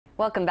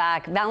Welcome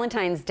back.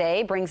 Valentine's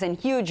Day brings in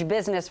huge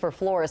business for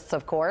florists,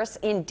 of course.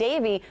 In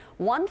Davie,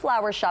 one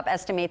flower shop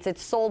estimates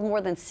it's sold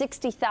more than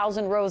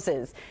 60,000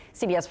 roses.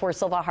 CBS 4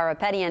 Silva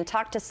Harapetian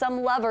talked to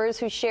some lovers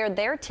who shared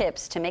their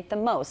tips to make the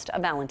most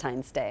of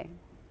Valentine's Day.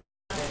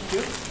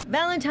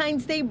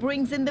 Valentine's Day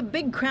brings in the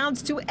big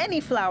crowds to any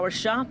flower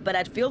shop, but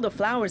at Field of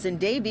Flowers in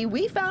Davie,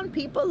 we found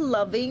people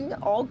loving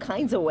all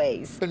kinds of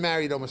ways. Been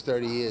married almost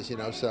 30 years,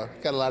 so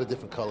got a lot of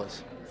different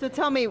colors. So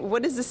tell me,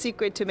 what is the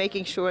secret to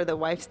making sure the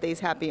wife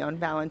stays happy on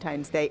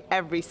Valentine's Day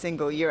every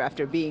single year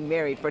after being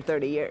married for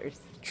 30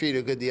 years? Treat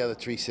her good the other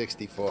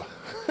 364.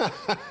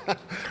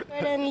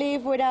 Couldn't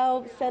leave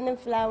without sending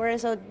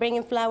flowers or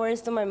bringing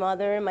flowers to my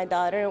mother and my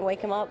daughter and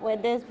wake them up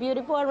with this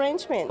beautiful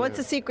arrangement. What's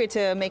the secret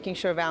to making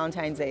sure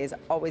Valentine's Day is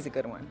always a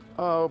good one?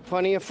 Oh,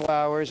 plenty of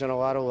flowers and a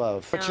lot of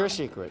love. What's your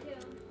secret?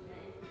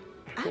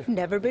 I've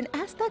never been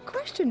asked that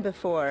question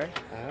before.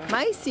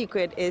 My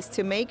secret is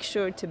to make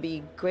sure to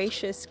be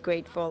gracious,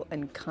 grateful,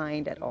 and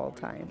kind at all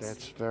times.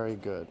 That's very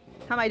good.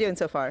 How am I doing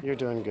so far? You're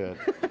doing good.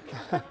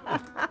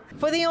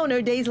 For the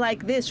owner, days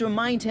like this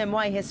remind him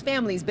why his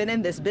family's been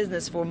in this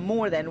business for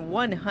more than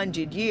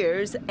 100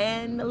 years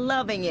and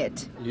loving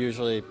it.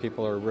 Usually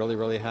people are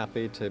really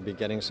happy to be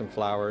getting some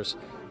flowers,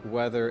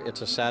 whether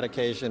it's a sad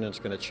occasion and it's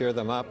going to cheer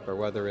them up, or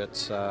whether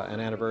it's an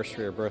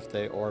anniversary or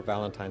birthday or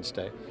Valentine's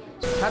Day.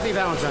 Happy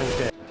Valentine's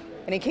Day.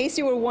 And in case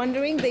you were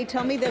wondering, they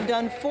tell me they've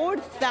done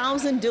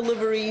 4,000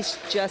 deliveries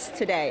just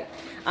today.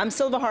 I'm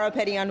Silva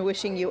Harapetian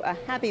wishing you a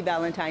happy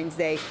Valentine's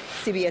Day.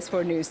 CBS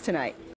 4 News Tonight.